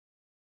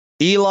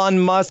Elon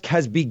Musk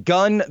has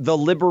begun the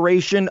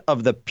liberation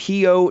of the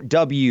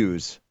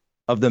POWs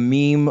of the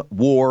meme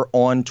war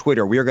on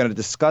Twitter. We are going to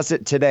discuss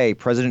it today.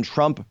 President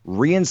Trump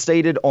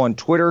reinstated on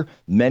Twitter,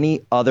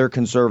 many other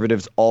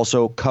conservatives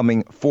also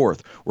coming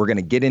forth. We're going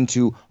to get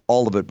into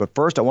all of it. But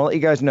first, I want to let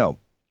you guys know,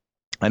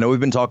 I know we've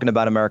been talking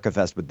about America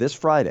Fest, but this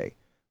Friday,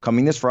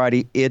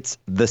 it's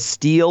the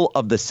steal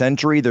of the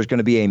century. There's going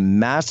to be a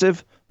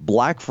massive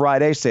Black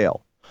Friday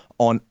sale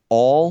on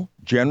all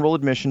general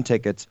admission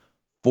tickets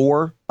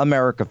for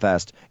America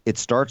Fest. It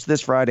starts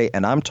this Friday,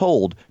 and I'm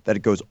told that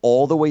it goes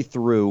all the way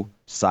through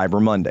Cyber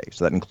Monday.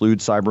 So that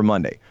includes Cyber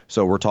Monday.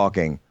 So we're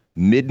talking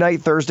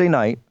midnight Thursday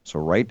night,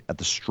 so right at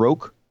the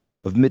stroke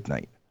of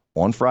midnight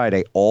on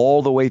Friday,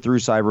 all the way through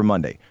Cyber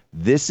Monday.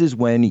 This is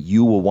when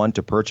you will want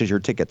to purchase your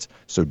tickets.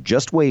 So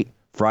just wait.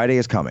 Friday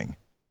is coming.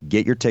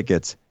 Get your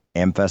tickets,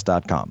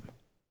 amfest.com.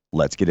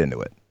 Let's get into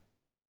it.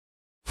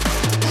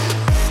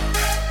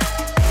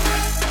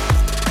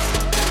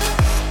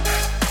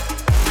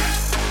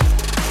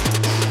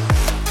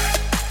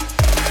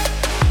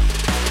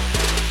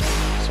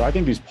 So I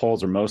think these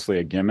polls are mostly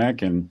a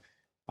gimmick, and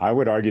I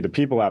would argue the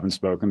people haven't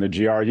spoken. The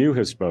GRU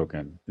has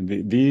spoken.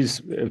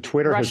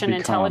 Twitter Russian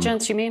has become,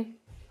 intelligence, you mean?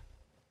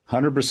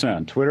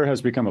 100%. Twitter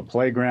has become a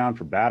playground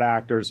for bad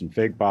actors and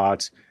fake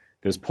bots.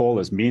 This poll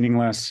is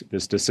meaningless.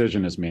 This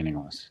decision is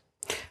meaningless.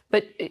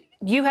 But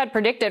you had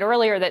predicted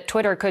earlier that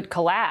Twitter could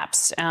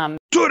collapse.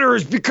 Twitter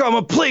has become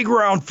a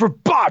playground for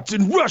bots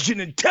and Russian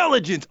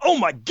intelligence. Oh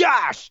my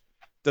gosh.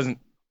 Doesn't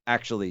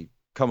actually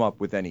come up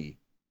with any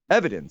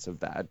evidence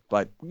of that.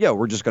 But yeah,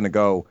 we're just going to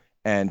go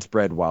and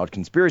spread wild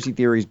conspiracy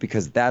theories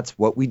because that's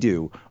what we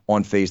do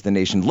on Face the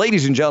Nation.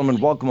 Ladies and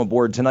gentlemen, welcome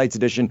aboard tonight's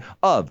edition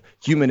of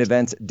Human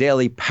Events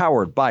Daily,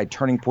 powered by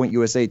Turning Point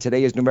USA.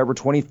 Today is November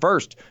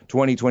 21st,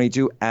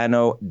 2022,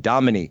 Anno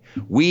Domini.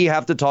 We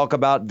have to talk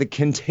about the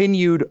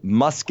continued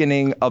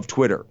muskening of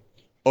Twitter.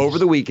 Over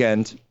the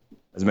weekend,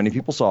 as many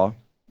people saw,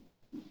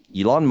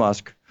 Elon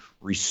Musk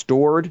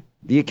restored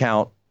the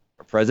account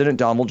of President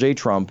Donald J.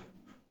 Trump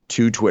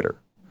to Twitter.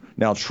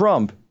 Now,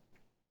 Trump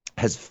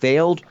has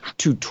failed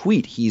to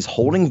tweet. He's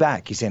holding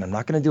back. He's saying, I'm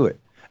not going to do it.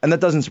 And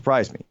that doesn't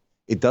surprise me.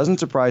 It doesn't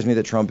surprise me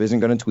that Trump isn't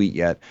going to tweet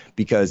yet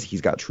because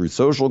he's got Truth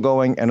Social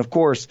going. And of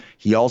course,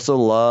 he also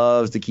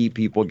loves to keep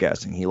people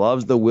guessing. He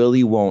loves the will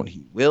he, won't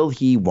he. Will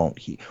he, won't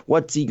he?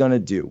 What's he going to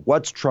do?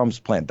 What's Trump's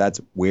plan? That's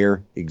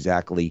where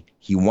exactly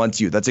he wants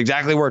you. That's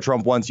exactly where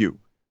Trump wants you.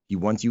 He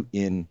wants you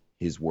in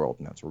his world.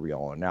 And that's where we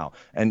all are now.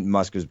 And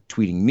Musk is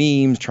tweeting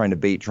memes, trying to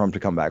bait Trump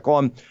to come back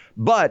on.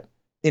 But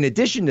in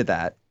addition to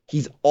that,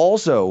 he's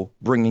also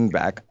bringing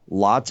back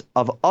lots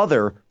of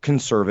other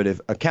conservative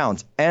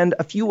accounts and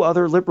a few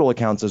other liberal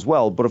accounts as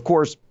well. But of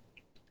course,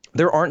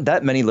 there aren't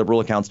that many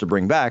liberal accounts to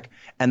bring back.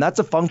 And that's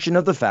a function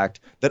of the fact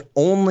that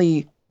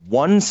only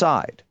one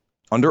side,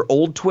 under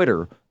old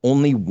Twitter,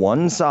 only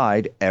one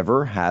side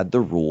ever had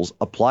the rules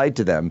applied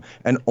to them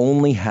and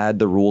only had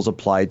the rules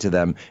applied to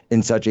them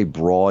in such a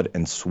broad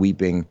and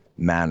sweeping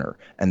manner.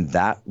 And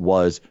that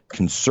was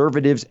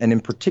conservatives and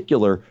in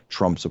particular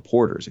Trump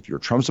supporters. If you're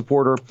a Trump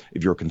supporter,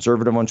 if you're a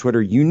conservative on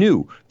Twitter, you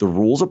knew the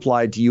rules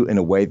applied to you in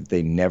a way that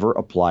they never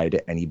apply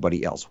to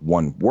anybody else.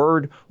 One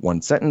word,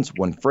 one sentence,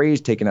 one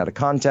phrase taken out of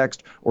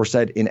context or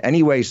said in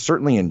any way,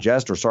 certainly in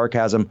jest or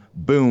sarcasm,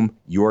 boom,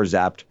 you're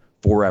zapped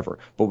forever.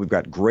 But we've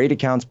got great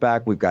accounts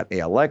back. We've got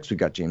ALX. We've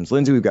got James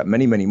Lindsay. We've got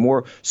many, many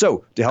more.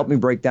 So to help me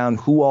break down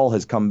who all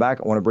has come back,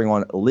 I want to bring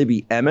on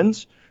Libby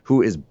Emmons,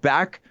 who is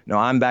back. Now,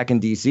 I'm back in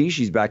D.C.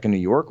 She's back in New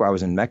York, where I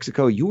was in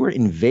Mexico. You were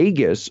in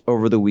Vegas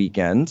over the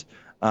weekend.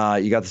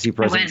 You got to see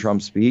President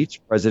Trump's speech.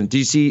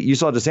 You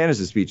saw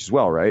DeSantis' speech as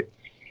well, right?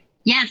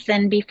 Yes,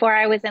 and before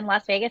I was in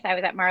Las Vegas, I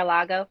was at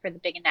Mar-a-Lago for the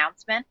big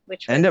announcement,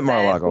 which was at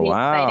Mar-a-Lago,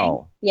 wow.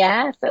 Exciting.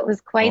 Yeah, so it was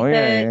quite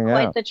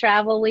the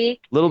travel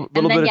week. Little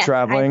bit of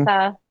traveling.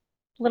 I saw a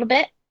little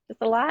bit,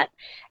 just a lot.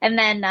 And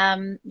then,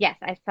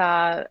 I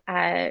saw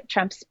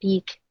Trump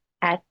speak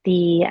at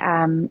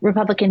the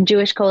Republican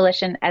Jewish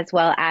Coalition, as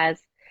well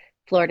as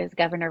Florida's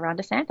Governor Ron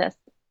DeSantis.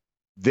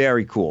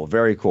 Very cool.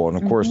 Very cool. And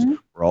of course,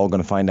 we're all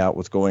going to find out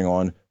what's going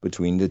on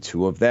between the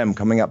two of them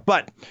coming up.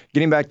 But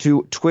getting back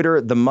to Twitter,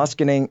 the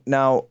muskening.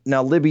 Now,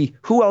 Libby,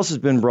 who else has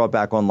been brought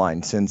back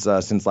online since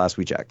last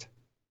we checked?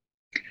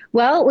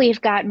 Well, we've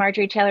got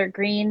Marjorie Taylor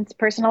Greene's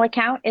personal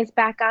account is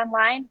back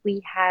online.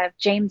 We have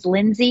James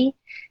Lindsay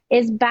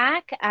is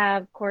back.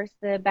 Of course,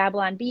 the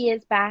Babylon Bee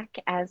is back,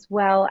 as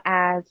well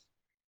as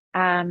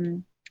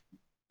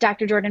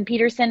Dr. Jordan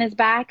Peterson is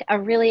back. A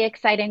really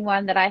exciting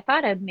one that I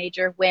thought a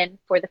major win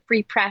for the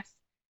free press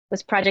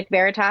was Project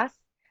Veritas.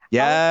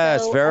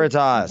 Yes, also,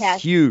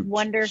 Veritas. Huge.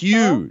 Wonderful.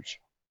 Huge.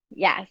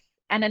 Yes.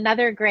 And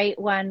another great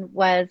one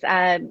was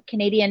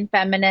Canadian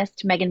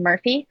feminist Meghan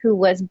Murphy, who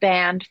was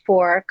banned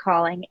for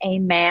calling a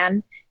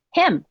man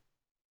him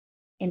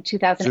in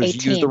 2018. So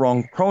she used the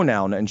wrong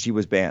pronoun and she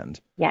was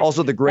banned. Yes,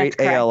 also, the great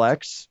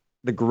ALX.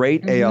 The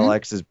great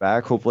ALX is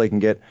back. Hopefully I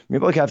can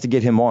have to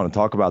get him on and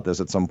talk about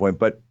this at some point.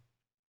 But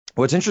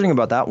What's interesting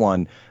about that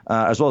one,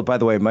 as well, by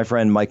the way, my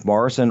friend Mike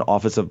Morrison,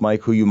 Office of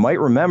Mike, who you might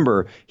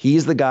remember,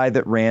 he's the guy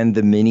that ran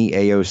the mini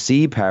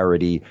AOC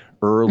parody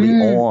early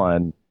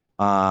on,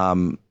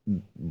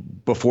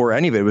 before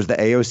any of it. It was the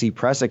AOC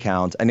press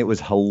account, and it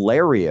was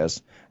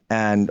hilarious,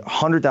 and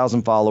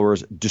 100,000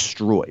 followers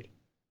destroyed.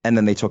 And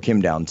then they took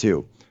him down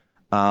too.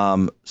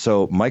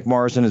 So Mike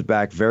Morrison is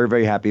back. Very,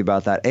 very happy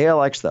about that.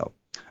 ALX, though,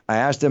 I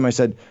asked him, I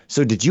said,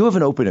 so did you have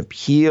an open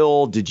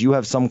appeal? Did you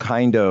have some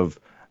kind of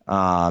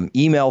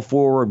email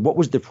forward? What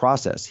was the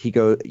process? He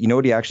goes, you know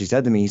what he actually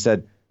said to me? He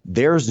said,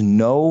 there's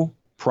no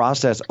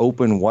process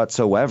open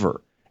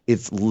whatsoever.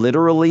 It's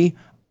literally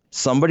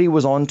somebody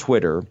was on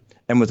Twitter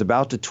and was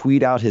about to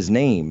tweet out his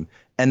name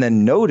and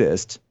then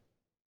noticed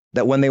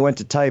that when they went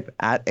to type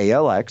at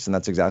ALX, and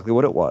that's exactly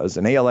what it was,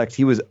 and ALX,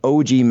 he was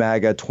OG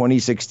MAGA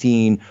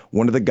 2016,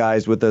 one of the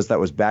guys with us that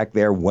was back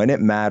there when it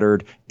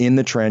mattered, in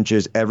the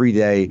trenches every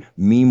day,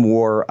 meme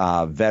war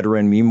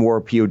veteran, meme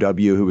war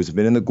POW who has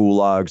been in the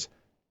gulags.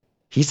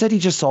 He said he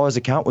just saw his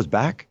account was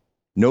back.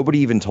 Nobody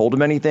even told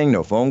him anything,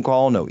 no phone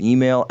call, no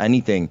email,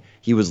 anything.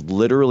 He was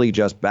literally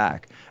just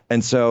back.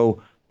 And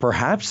so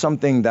perhaps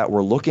something that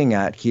we're looking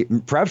at,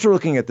 perhaps we're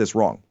looking at this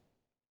wrong.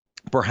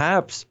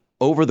 Perhaps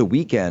over the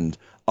weekend,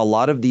 a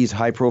lot of these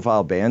high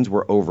profile bans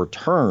were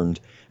overturned,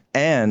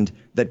 and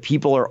that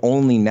people are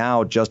only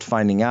now just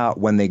finding out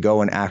when they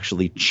go and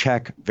actually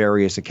check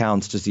various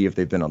accounts to see if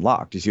they've been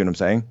unlocked. You see what I'm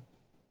saying?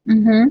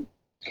 Mm-hmm.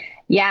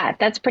 Yeah,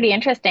 that's pretty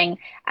interesting.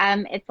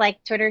 It's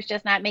like Twitter's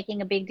just not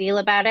making a big deal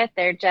about it.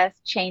 They're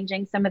just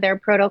changing some of their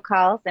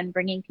protocols and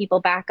bringing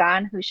people back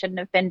on who shouldn't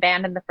have been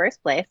banned in the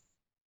first place.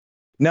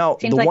 Now,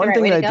 the one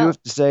thing that I do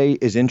have to say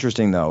is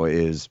interesting, though,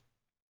 is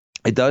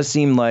it does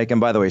seem like, and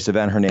by the way,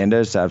 Savan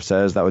Hernandez, Sav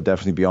says that would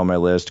definitely be on my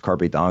list.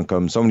 Carpe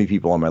Doncom, so many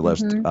people on my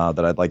list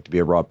that I'd like to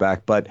be brought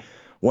back. But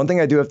one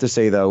thing I do have to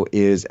say, though,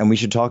 is, and we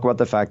should talk about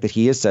the fact that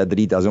he has said that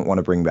he doesn't want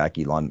to bring back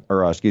Elon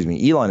has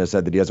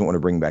said that he doesn't want to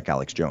bring back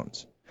Alex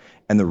Jones.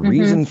 And the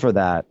reason for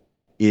that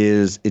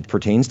is it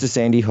pertains to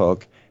Sandy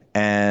Hook.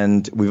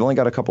 And we've only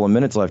got a couple of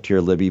minutes left here,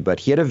 Libby, but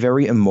he had a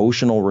very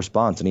emotional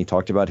response. And he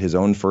talked about his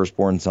own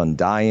firstborn son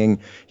dying.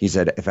 He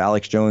said, if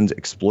Alex Jones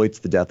exploits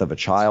the death of a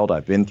child,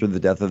 I've been through the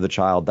death of the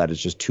child. That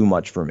is just too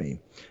much for me.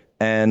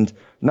 And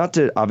not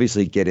to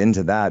obviously get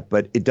into that,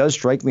 but it does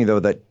strike me, though,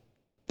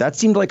 that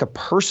seemed like a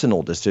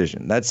personal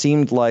decision. That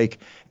seemed like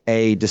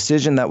a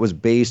decision that was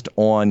based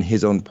on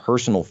his own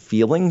personal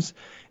feelings.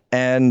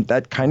 And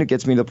that kind of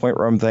gets me to the point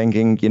where I'm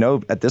thinking,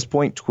 at this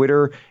point,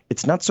 Twitter,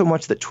 it's not so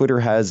much that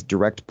Twitter has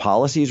direct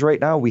policies right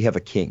now. We have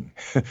a king.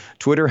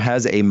 Twitter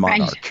has a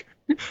monarch,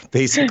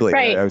 basically.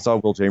 Right. I saw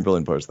Will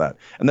Chamberlain post that.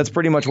 And that's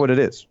pretty much what it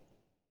is.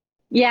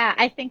 Yeah,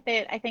 I think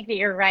that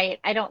you're right.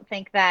 I don't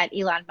think that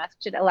Elon Musk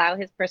should allow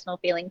his personal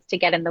feelings to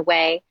get in the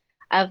way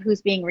of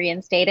who's being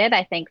reinstated.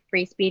 I think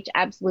free speech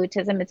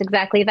absolutism is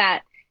exactly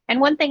that. And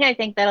one thing I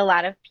think that a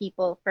lot of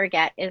people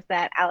forget is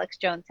that Alex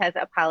Jones has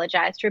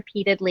apologized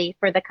repeatedly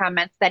for the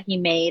comments that he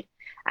made.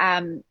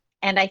 And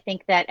I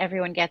think that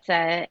everyone gets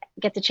a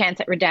chance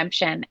at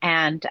redemption,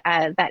 and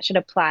that should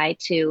apply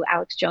to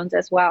Alex Jones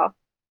as well.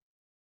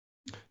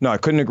 No, I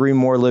couldn't agree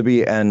more,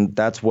 Libby. And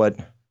that's what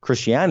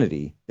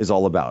Christianity is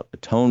all about.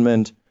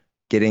 Atonement,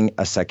 getting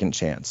a second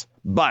chance.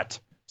 But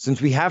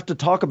since we have to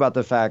talk about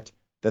the fact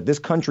that this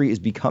country is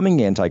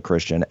becoming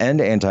anti-Christian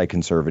and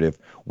anti-conservative,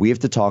 we have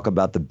to talk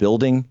about the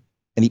building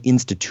and the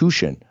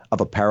institution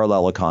of a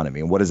parallel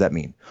economy. And what does that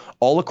mean?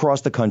 All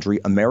across the country,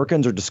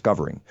 Americans are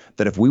discovering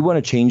that if we want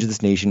to change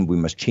this nation, we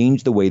must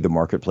change the way the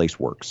marketplace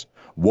works.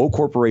 Woke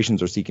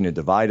corporations are seeking to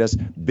divide us.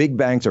 Big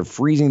banks are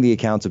freezing the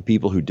accounts of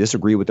people who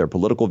disagree with their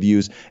political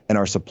views. And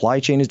our supply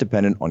chain is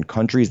dependent on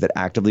countries that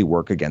actively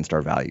work against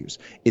our values.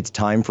 It's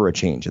time for a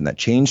change. And that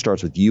change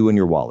starts with you and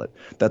your wallet.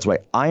 That's why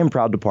I am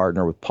proud to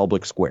partner with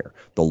Public Square,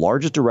 the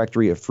largest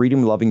directory of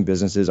freedom-loving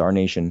businesses our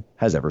nation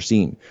has ever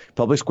seen.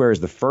 Public Square is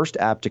the first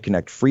app to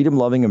connect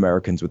freedom-loving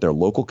Americans with their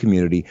local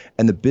community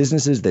and the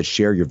businesses that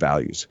share your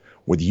values.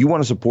 Whether you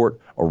want to support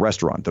a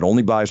restaurant that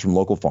only buys from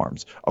local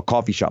farms, a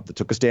coffee shop that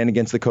took a stand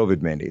against the COVID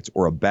mandates,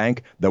 or a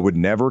bank that would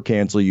never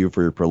cancel you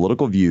for your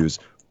political views,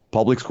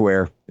 Public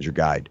Square is your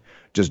guide.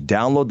 Just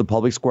download the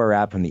Public Square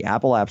app from the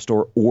Apple App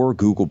Store or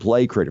Google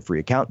Play, create a free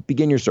account,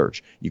 begin your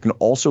search. You can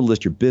also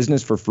list your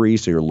business for free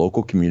so your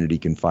local community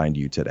can find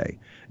you today.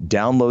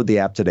 Download the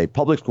app today.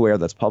 Public Square,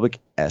 that's Public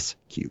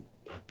SQ.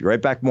 Be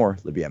right back, more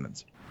Libby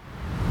Emmons.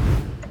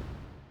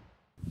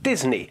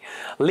 Disney.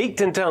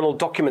 Leaked internal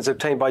documents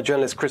obtained by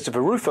journalist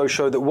Christopher Rufo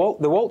show that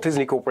the Walt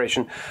Disney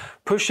Corporation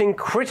pushing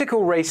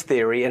critical race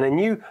theory and a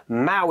new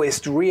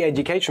Maoist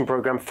re-education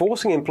program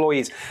forcing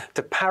employees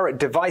to parrot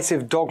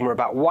divisive dogma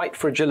about white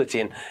fragility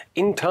and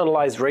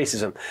internalized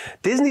racism.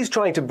 Disney's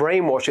trying to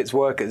brainwash its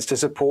workers to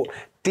support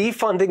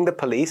defunding the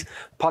police,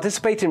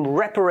 participate in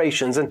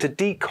reparations, and to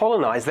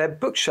decolonize their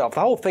bookshelf.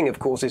 The whole thing, of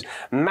course, is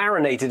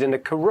marinated in a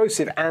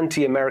corrosive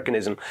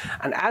anti-Americanism.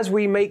 And as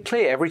we make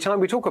clear every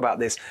time we talk about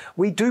this,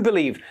 we we do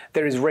believe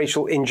there is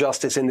racial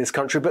injustice in this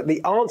country, but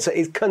the answer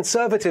is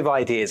conservative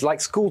ideas like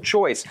school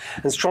choice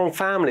and strong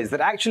families that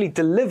actually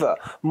deliver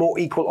more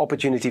equal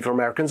opportunity for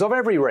Americans of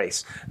every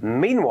race.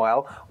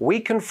 Meanwhile,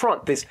 we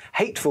confront this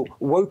hateful,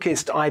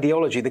 wokeist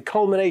ideology, the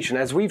culmination,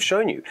 as we've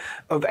shown you,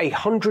 of a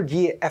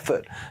 100-year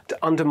effort to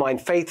undermine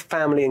faith,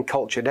 family, and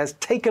culture. It has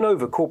taken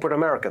over corporate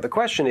America. The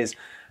question is,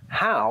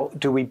 how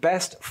do we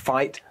best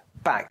fight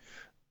back?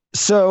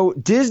 So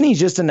Disney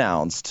just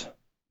announced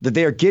that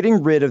they are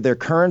getting rid of their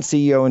current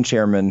CEO and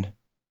chairman,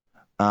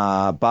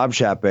 Bob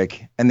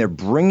Chapek, and they're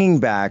bringing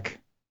back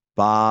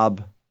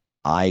Bob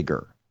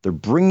Iger. They're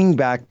bringing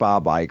back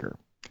Bob Iger.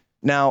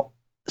 Now,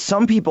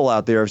 some people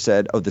out there have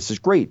said, oh, this is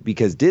great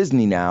because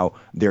Disney now,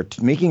 they're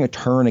making a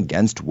turn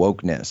against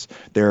wokeness.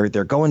 They're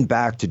going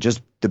back to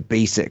just the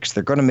basics.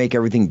 They're going to make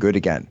everything good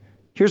again.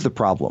 Here's the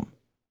problem.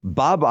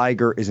 Bob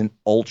Iger is an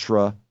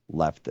ultra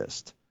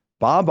leftist.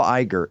 Bob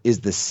Iger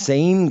is the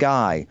same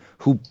guy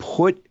who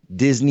put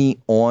Disney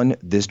on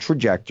this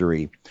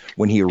trajectory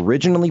when he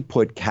originally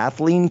put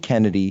Kathleen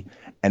Kennedy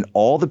and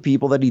all the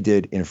people that he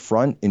did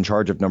in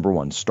charge of, number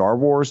one, Star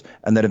Wars,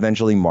 and then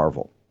eventually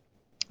Marvel.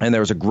 And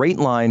there was a great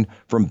line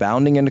from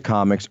Bounding Into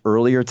Comics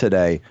earlier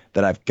today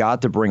that I've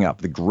got to bring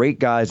up. The great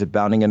guys at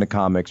Bounding Into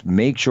Comics,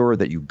 make sure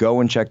that you go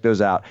and check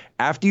those out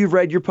after you've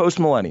read your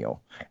Postmillennial,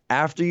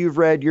 after you've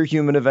read your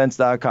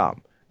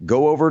humanevents.com.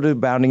 Go over to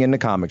Bounding Into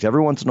Comics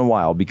every once in a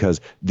while because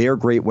they're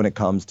great when it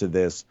comes to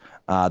this,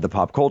 the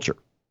pop culture.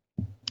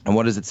 And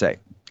what does it say?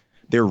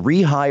 They're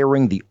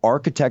rehiring the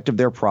architect of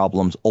their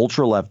problems,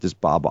 ultra-leftist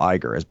Bob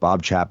Iger, as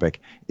Bob Chapek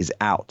is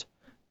out.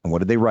 And what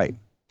did they write?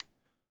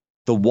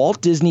 The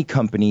Walt Disney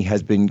Company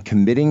has been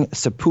committing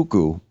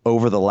seppuku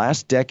over the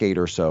last decade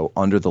or so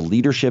under the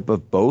leadership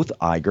of both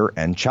Iger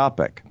and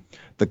Chapek.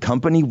 The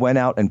company went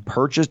out and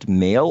purchased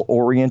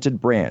male-oriented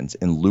brands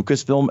in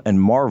Lucasfilm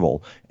and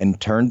Marvel and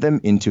turned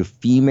them into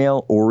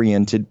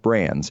female-oriented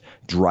brands,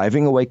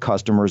 driving away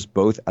customers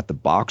both at the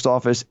box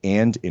office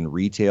and in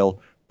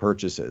retail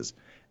purchases.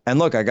 And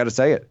look, I got to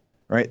say it,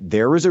 right?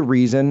 There is a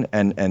reason,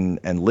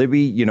 and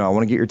Libby, you know, I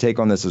want to get your take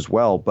on this as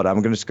well, but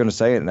I'm just going to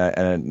say it,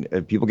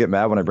 and people get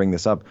mad when I bring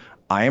this up.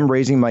 I am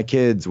raising my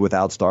kids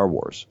without Star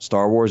Wars.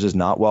 Star Wars is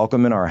not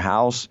welcome in our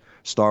house.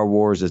 Star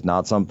Wars is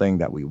not something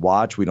that we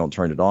watch. We don't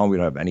turn it on. We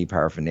don't have any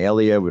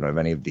paraphernalia. We don't have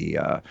any of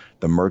the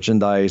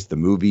merchandise, the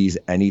movies,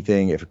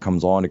 anything. If it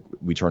comes on,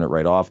 we turn it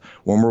right off.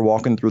 When we're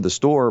walking through the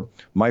store,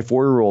 my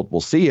 4-year-old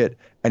will see it,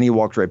 and he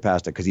walks right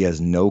past it because he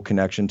has no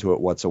connection to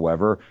it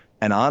whatsoever.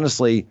 And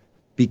honestly,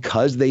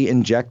 because they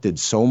injected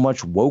so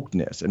much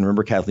wokeness, and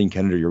remember Kathleen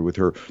Kennedy with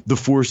her "the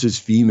force is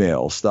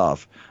female"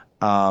 stuff.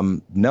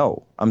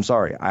 No, I'm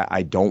sorry.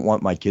 I don't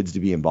want my kids to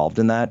be involved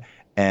in that.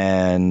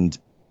 And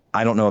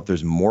I don't know if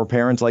there's more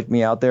parents like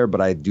me out there, but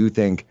I do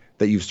think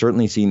that you've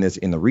certainly seen this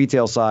in the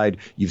retail side.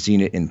 You've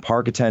seen it in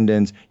park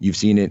attendance. You've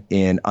seen it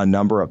in a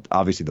number of,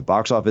 obviously, the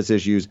box office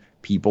issues.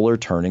 People are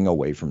turning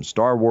away from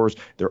Star Wars.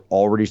 They're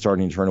already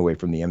starting to turn away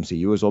from the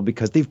MCU as well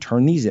because they've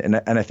turned these in.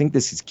 And I think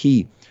this is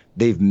key.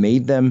 They've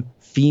made them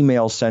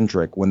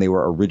female-centric when they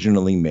were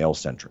originally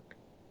male-centric.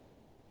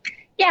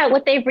 Yeah,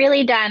 what they've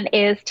really done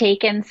is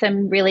taken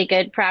some really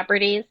good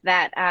properties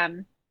that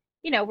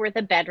were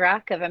the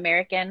bedrock of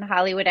American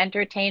Hollywood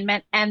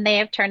entertainment, and they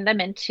have turned them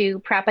into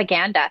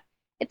propaganda.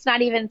 It's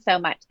not even so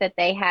much that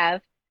they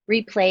have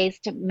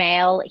replaced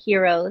male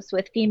heroes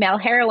with female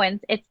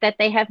heroines. It's that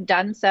they have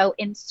done so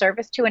in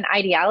service to an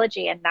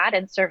ideology and not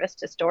in service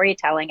to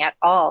storytelling at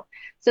all.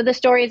 So the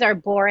stories are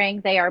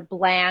boring. They are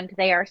bland.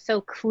 They are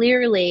so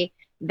clearly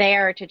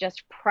there to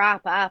just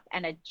prop up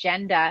an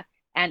agenda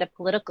and a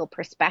political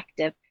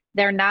perspective.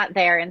 They're not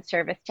there in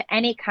service to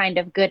any kind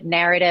of good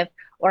narrative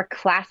or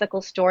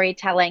classical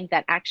storytelling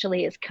that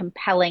actually is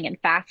compelling and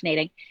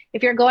fascinating.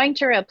 If you're going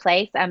to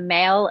replace a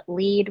male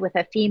lead with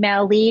a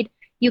female lead,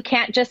 you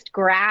can't just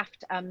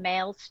graft a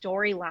male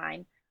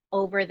storyline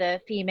over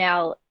the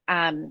female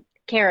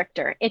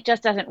character. It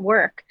just doesn't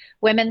work.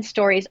 Women's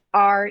stories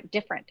are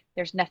different.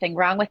 There's nothing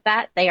wrong with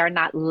that. They are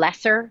not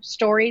lesser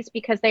stories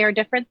because they are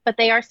different, but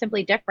they are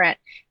simply different.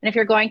 And if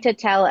you're going to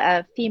tell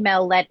a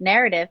female-led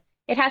narrative,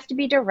 it has to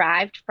be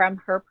derived from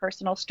her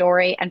personal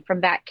story and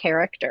from that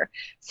character.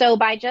 So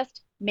by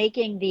just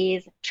making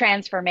these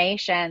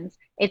transformations,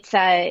 it's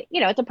a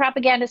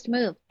propagandist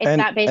move. It's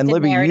not based in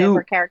Libby, narrative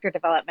or character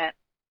development.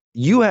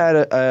 You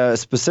had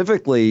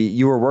specifically,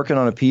 you were working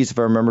on a piece, if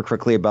I remember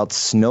correctly, about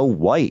Snow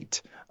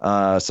White.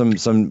 What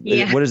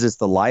is this?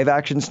 The live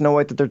action Snow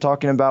White that they're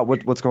talking about?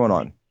 What's going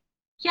on?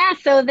 Yeah,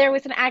 so there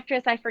was an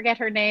actress, I forget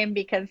her name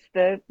because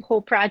the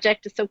whole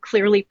project is so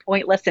clearly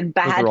pointless and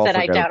bad that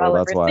I doubt I'll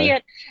ever see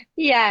it.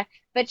 Yeah,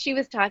 but she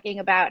was talking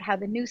about how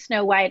the new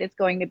Snow White is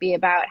going to be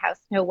about how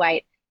Snow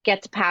White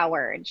gets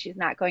power and she's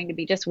not going to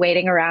be just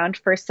waiting around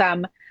for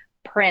some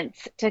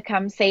prince to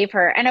come save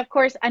her. And of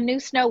course, a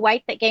new Snow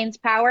White that gains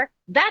power,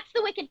 that's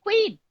the Wicked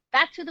Queen.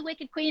 That's who the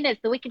Wicked Queen is.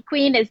 The Wicked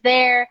Queen is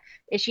there.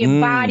 She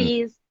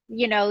embodies,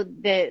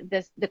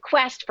 the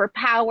quest for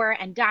power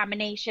and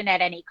domination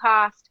at any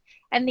cost.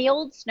 And the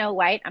old Snow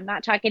White, I'm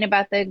not talking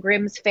about the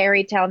Grimm's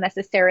fairy tale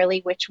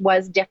necessarily, which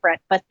was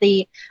different, but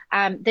the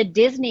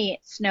Disney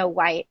Snow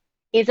White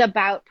is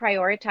about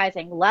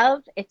prioritizing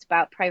love. It's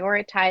about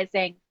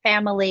prioritizing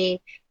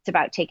family. It's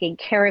about taking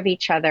care of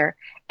each other.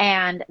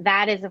 And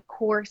that is, of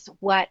course,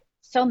 what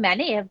so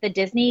many of the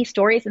Disney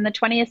stories in the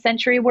 20th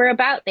century were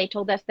about. They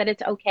told us that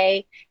it's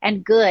okay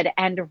and good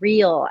and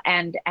real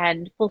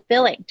and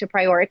fulfilling to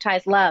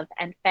prioritize love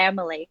and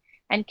family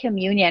and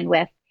communion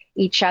with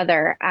each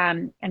other,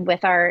 and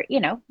with our,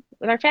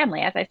 with our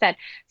family, as I said.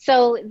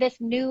 So this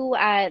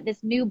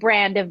new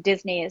brand of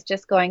Disney is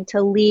just going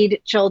to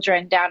lead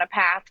children down a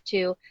path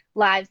to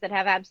lives that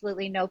have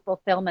absolutely no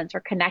fulfillment or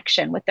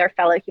connection with their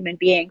fellow human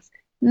beings.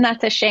 And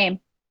that's a shame.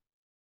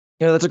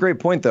 That's a great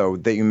point, though,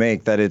 that you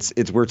make, that it's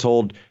we're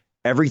told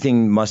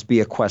everything must be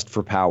a quest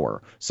for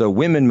power. So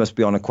women must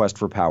be on a quest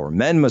for power.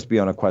 Men must be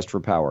on a quest for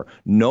power.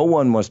 No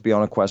one must be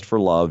on a quest for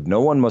love.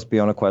 No one must be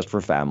on a quest for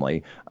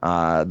family.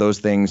 Those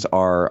things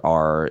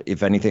are,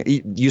 if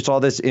anything, you saw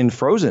this in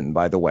Frozen,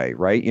 by the way,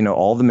 right?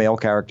 All the male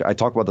characters, I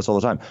talk about this all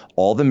the time.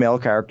 All the male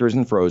characters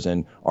in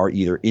Frozen are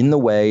either in the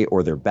way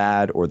or they're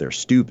bad or they're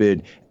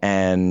stupid.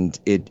 And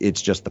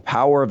it's just the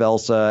power of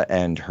Elsa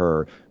and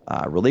her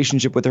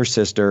relationship with her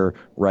sister,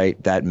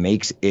 right, that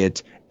makes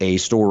it a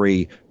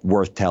story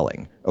worth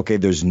telling. Okay,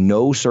 there's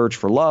no search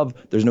for love.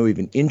 There's no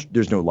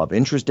love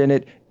interest in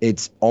it.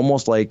 It's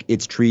almost like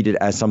it's treated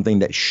as something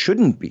that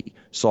shouldn't be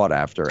sought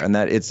after, and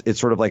that it's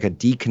sort of like a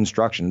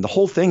deconstruction. The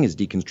whole thing is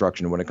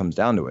deconstruction when it comes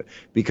down to it,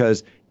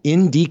 because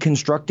in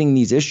deconstructing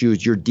these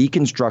issues, you're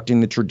deconstructing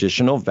the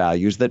traditional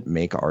values that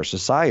make our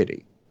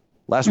society.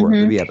 Last word,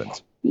 Libby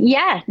Evans.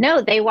 Yeah,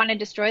 no, they want to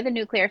destroy the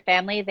nuclear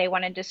family. They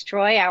want to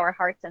destroy our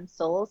hearts and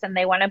souls, and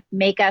they want to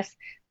make us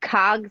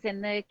cogs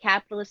in the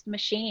capitalist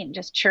machine,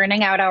 just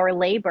churning out our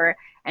labor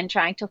and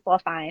trying to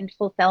find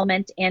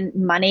fulfillment in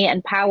money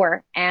and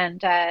power. And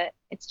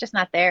it's just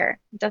not there.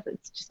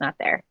 It's just not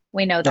there.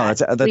 We know that.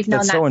 No, We've known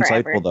that's so that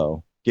forever. insightful,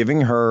 though.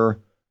 Giving her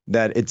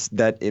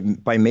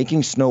by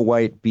making Snow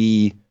White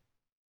be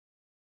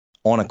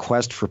on a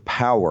quest for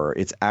power,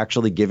 it's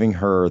actually giving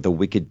her the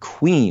Wicked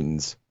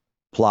Queen's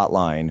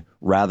plotline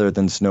rather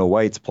than Snow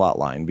White's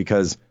plotline,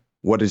 because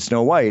what is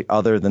Snow White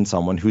other than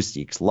someone who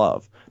seeks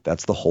love?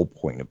 That's the whole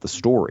point of the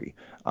story.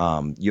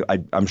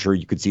 I'm sure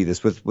you could see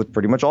this with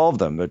pretty much all of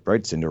them,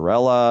 right?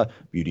 Cinderella,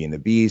 Beauty and the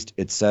Beast,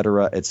 et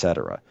cetera, et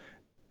cetera.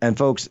 And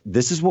folks,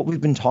 this is what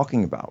we've been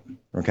talking about.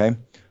 Okay,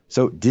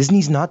 so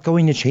Disney's not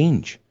going to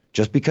change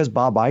just because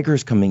Bob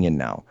Iger's coming in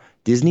now.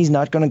 Disney's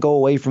not going to go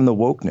away from the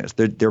wokeness.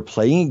 They're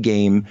playing a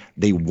game.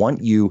 They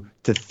want you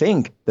to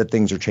think that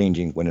things are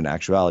changing when in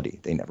actuality,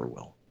 they never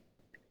will.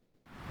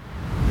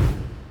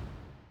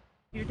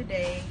 Here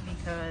today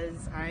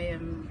because I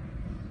am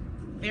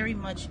very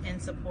much in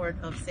support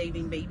of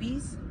saving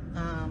babies.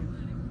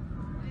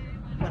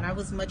 When I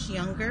was much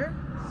younger,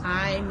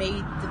 I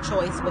made the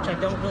choice, which I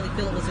don't really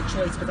feel it was a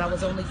choice because I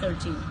was only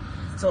 13.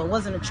 So it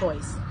wasn't a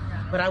choice.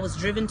 But I was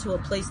driven to a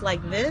place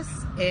like this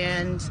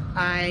and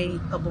I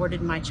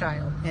aborted my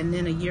child. And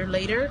then a year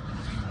later,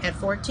 at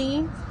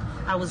 14,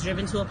 I was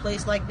driven to a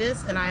place like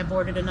this and I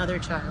aborted another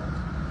child.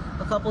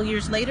 A couple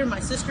years later,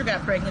 my sister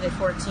got pregnant at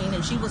 14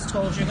 and she was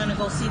told, you're going to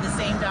go see the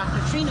same doctor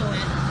Trina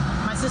went.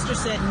 My sister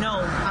said, no,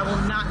 I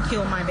will not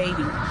kill my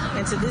baby.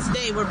 And to this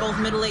day, we're both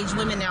middle-aged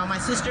women now. My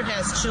sister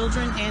has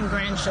children and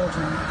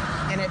grandchildren.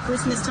 And at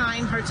Christmas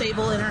time, her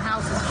table in her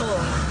house is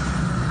full.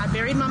 I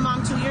buried my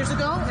mom 2 years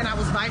ago, and I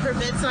was by her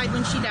bedside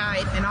when she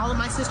died, and all of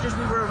my sisters,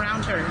 we were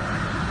around her.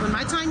 When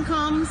my time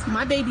comes,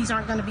 my babies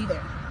aren't going to be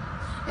there.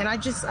 And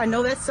I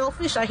know that's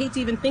selfish. I hate to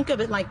even think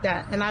of it like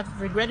that, and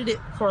I've regretted it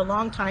for a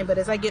long time. But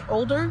as I get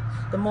older,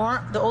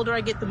 the older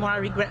I get, the more I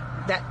regret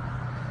that.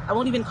 I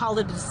won't even call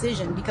it a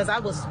decision because I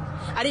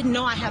didn't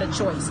know I had a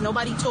choice.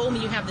 Nobody told me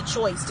you have the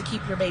choice to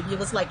keep your baby. It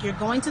was like, you're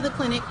going to the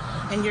clinic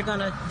and you're going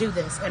to do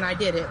this, and I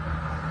did it.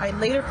 I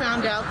later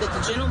found out that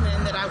the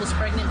gentleman that I was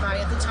pregnant by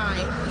at the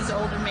time, he's an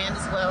older man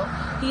as well,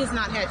 he has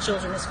not had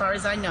children as far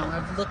as I know.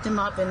 I've looked him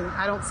up and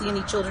I don't see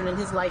any children in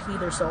his life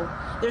either, so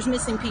there's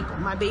missing people.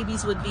 My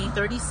babies would be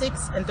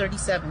 36 and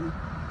 37,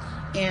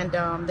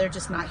 and they're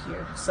just not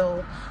here.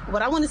 So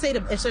what I want to say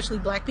to especially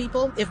black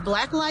people, if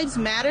black lives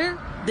matter,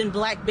 then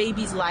black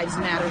babies' lives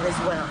matter as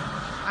well.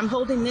 I'm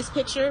holding this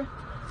picture,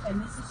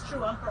 and this is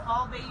true. I'm for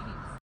all babies.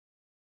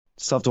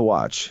 It's tough to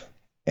watch,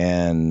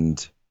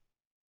 and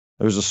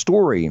there's a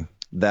story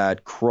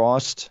that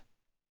crossed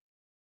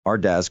our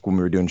desk when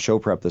we were doing show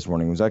prep this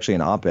morning. It was actually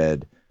an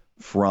op-ed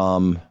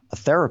from a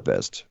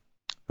therapist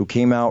who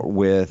came out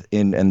with,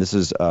 and this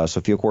is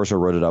Sophia Corso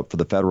wrote it up for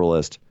the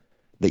Federalist,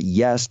 that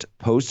yes,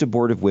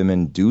 post-abortive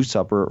women do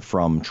suffer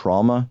from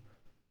trauma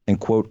and,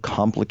 quote,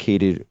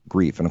 complicated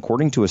grief. And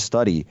according to a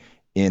study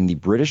in the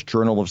British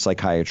Journal of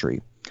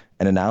Psychiatry,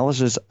 an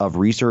analysis of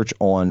research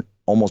on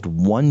almost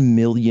 1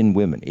 million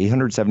women,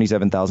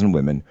 877,000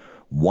 women,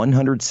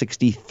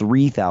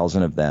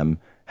 163,000 of them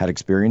had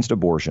experienced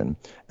abortion,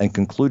 and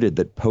concluded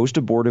that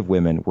post-abortive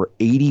women were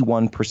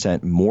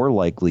 81% more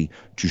likely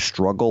to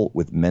struggle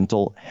with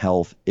mental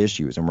health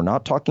issues. And we're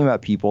not talking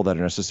about people that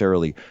are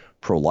necessarily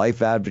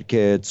pro-life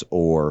advocates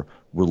or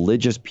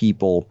religious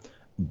people,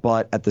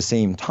 but at the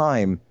same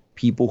time,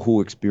 people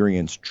who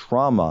experience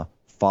trauma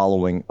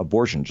following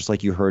abortion, just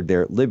like you heard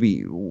there.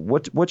 Libby,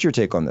 what's your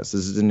take on this?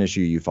 This is an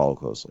issue you follow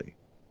closely.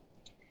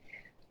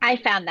 I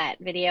found that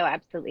video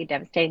absolutely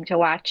devastating to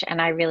watch, and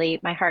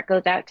my heart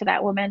goes out to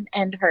that woman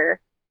and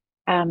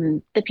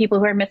the people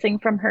who are missing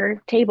from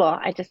her table.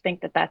 I just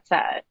think that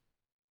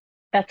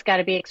that's got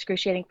to be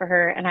excruciating for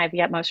her, and I have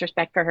the utmost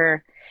respect for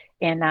her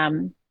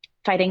in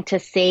fighting to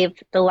save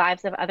the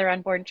lives of other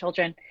unborn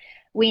children.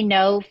 We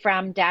know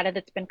from data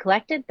that's been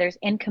collected, there's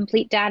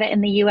incomplete data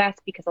in the U.S.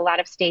 because a lot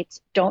of states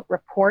don't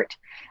report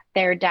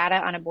their data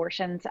on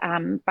abortions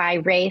by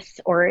race,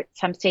 or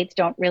some states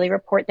don't really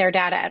report their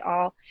data at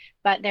all.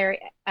 But there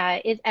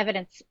is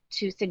evidence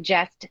to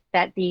suggest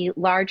that the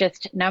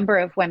largest number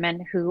of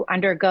women who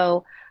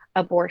undergo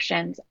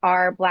abortions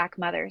are Black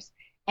mothers.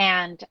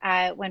 And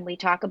when we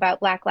talk about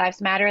Black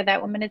Lives Matter,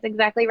 that woman is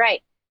exactly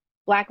right.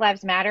 Black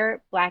lives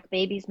matter, Black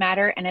babies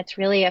matter, and it's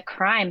really a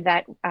crime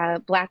that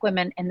Black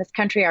women in this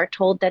country are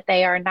told that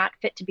they are not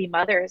fit to be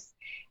mothers.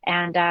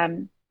 And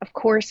of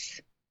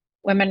course,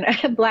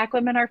 Black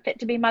women are fit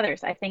to be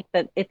mothers. I think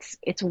that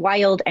it's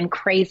wild and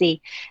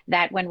crazy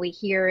that when we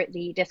hear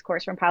the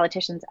discourse from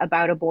politicians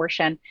about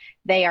abortion,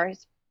 they are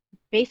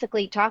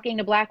basically talking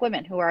to Black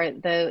women who are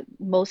the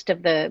most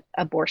of the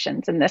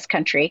abortions in this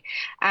country.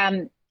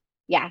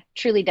 Yeah,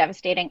 truly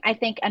devastating. I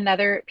think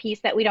another piece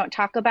that we don't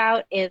talk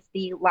about is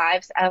the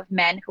lives of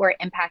men who are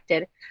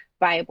impacted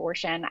by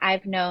abortion.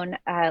 I've known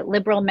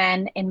liberal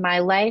men in my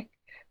life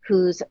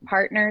whose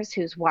partners,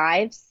 whose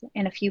wives,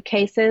 in a few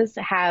cases,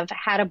 have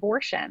had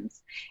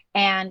abortions,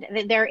 and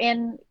they're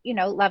in,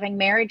 loving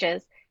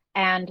marriages,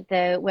 and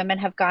the women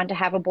have gone to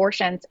have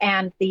abortions,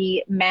 and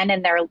the men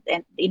and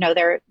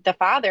the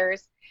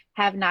fathers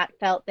have not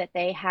felt that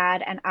they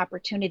had an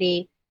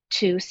opportunity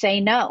to say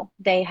no.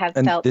 They have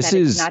felt that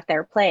it's not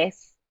their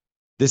place.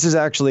 This is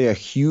actually a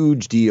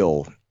huge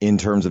deal in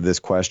terms of this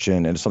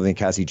question, and something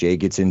Cassie Jaye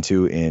gets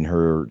into in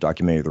her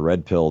documentary, The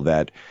Red Pill,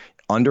 that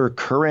under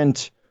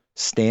current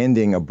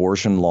standing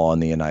abortion law in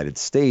the United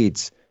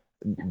States,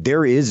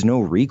 there is no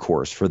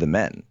recourse for the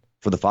men,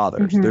 for the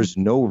fathers. Mm-hmm. There's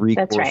no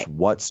recourse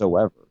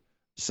whatsoever.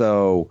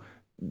 So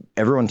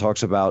everyone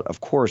talks about,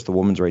 of course, the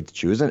woman's right to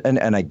choose.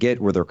 And I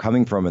get where they're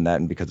coming from in that,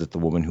 and because it's the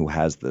woman who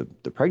has the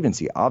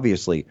pregnancy,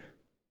 obviously.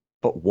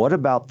 But what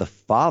about the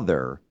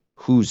father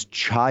whose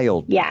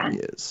child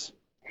is?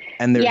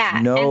 And there's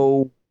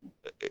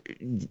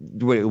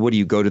what do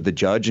you go to the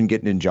judge and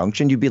get an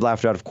injunction? You'd be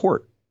laughed out of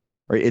court.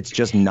 Right? It's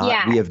just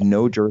not, we have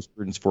no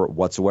jurisprudence for it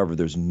whatsoever.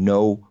 There's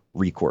no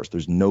recourse.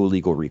 There's no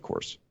legal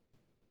recourse.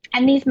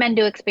 And these men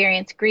do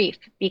experience grief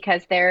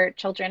because their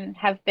children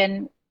have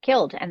been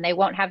killed and they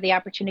won't have the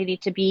opportunity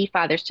to be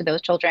fathers to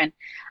those children.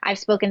 I've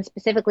spoken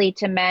specifically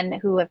to men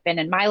who have been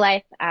in my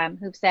life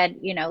who've said,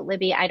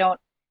 Libby, I don't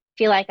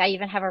feel like I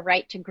even have a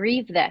right to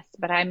grieve this,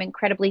 but I'm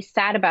incredibly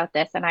sad about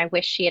this and I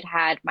wish she had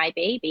had my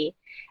baby.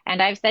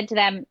 And I've said to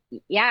them,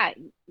 yeah,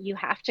 you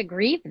have to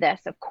grieve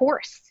this, of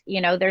course.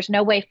 There's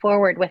no way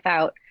forward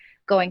without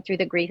going through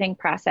the grieving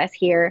process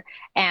here.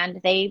 And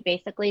they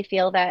basically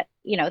feel that,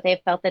 they've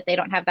felt that they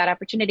don't have that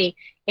opportunity.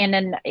 And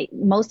in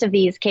most of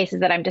these cases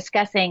that I'm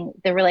discussing,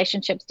 the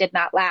relationships did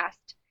not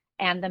last.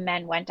 And the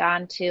men went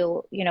on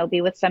to,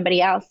 be with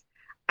somebody else.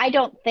 I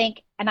don't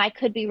think, and I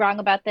could be wrong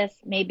about this,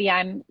 maybe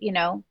I'm,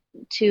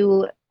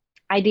 too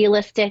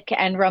idealistic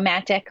and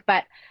romantic,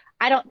 but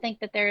I don't think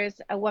that there's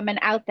a woman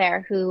out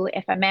there who,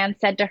 if a man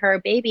said to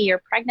her, baby,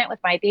 you're pregnant with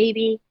my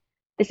baby,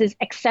 this is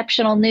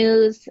exceptional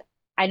news.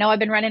 I know I've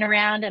been running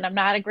around and I'm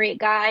not a great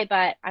guy,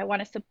 but I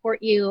want to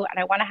support you and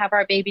I want to have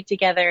our baby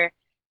together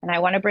and I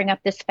want to bring up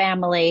this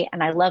family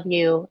and I love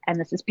you and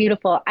this is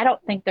beautiful. I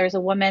don't think there's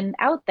a woman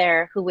out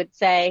there who would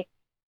say,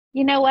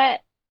 you know what,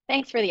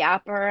 thanks for the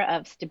offer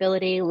of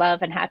stability,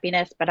 love, and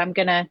happiness, but I'm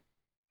going to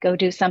go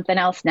do something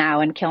else now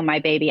and kill my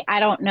baby. I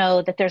don't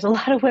know that there's a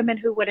lot of women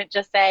who wouldn't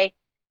just say,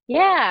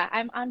 yeah,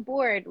 I'm on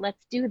board.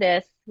 Let's do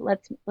this.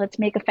 Let's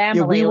make a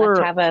family. Let's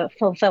have a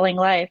fulfilling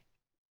life.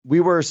 We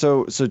were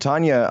so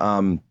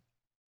Tanya,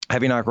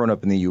 having not grown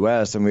up in the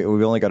U.S. and we've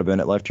only got a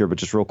minute left here, but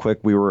just real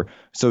quick,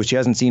 she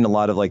hasn't seen a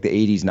lot of like the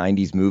 80s,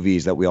 90s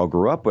movies that we all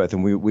grew up with.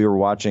 And we were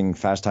watching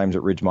Fast Times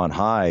at Ridgemont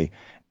High.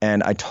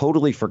 And I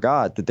totally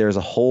forgot that there's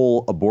a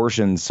whole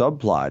abortion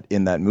subplot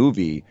in that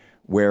movie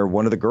where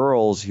one of the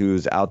girls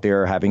who's out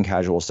there having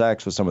casual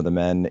sex with some of the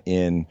men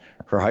in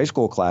her high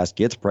school class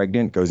gets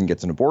pregnant, goes and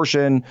gets an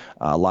abortion,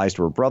 lies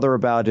to her brother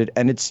about it.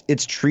 And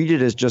it's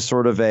treated as just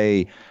sort of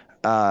it's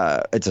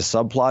a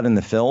subplot in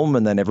the film.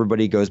 And then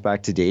everybody goes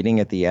back to dating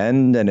at the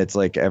end. And it's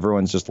like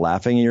everyone's just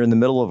laughing. And you're in the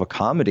middle of a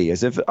comedy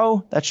as if,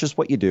 oh, that's just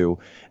what you do.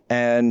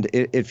 And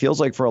it feels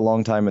like for a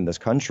long time in this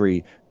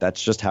country,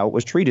 that's just how it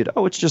was treated.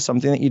 Oh, it's just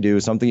something that you do,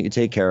 something that you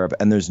take care of.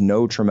 And there's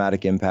no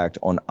traumatic impact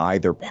on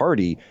either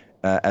party.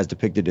 As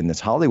depicted in this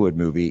Hollywood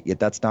movie, yet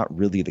that's not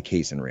really the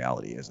case in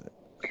reality, is it?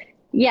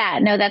 Yeah,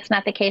 no, that's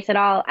not the case at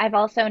all. I've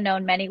also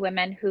known many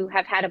women who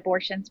have had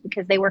abortions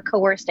because they were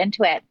coerced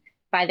into it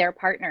by their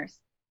partners.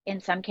 in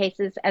some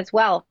cases as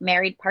well,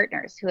 married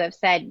partners who have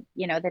said,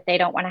 that they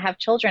don't want to have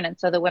children. And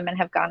so the women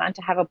have gone on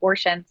to have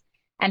abortions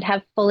and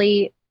have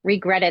fully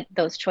regretted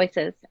those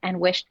choices and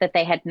wished that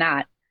they had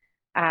not,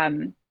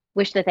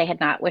 wished that they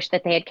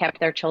had kept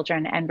their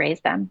children and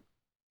raised them.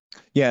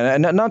 Yeah,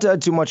 and not to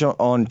add too much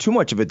on too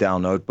much of a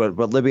down note, but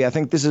Libby, I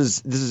think this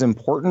is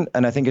important,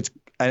 and I think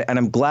and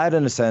I'm glad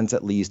in a sense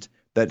at least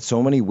that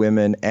so many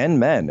women and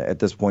men at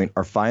this point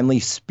are finally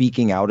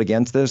speaking out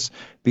against this,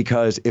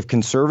 because if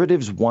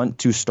conservatives want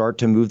to start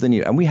to move the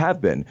needle, and we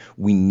have been,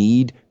 we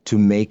need to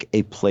make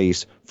a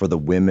place for the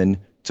women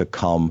to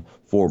come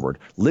forward.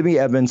 Libby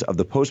Edmonds of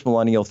the Post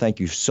Millennial, thank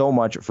you so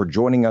much for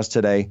joining us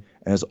today.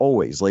 And as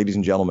always, ladies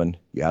and gentlemen,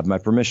 you have my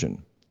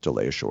permission to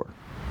lay ashore.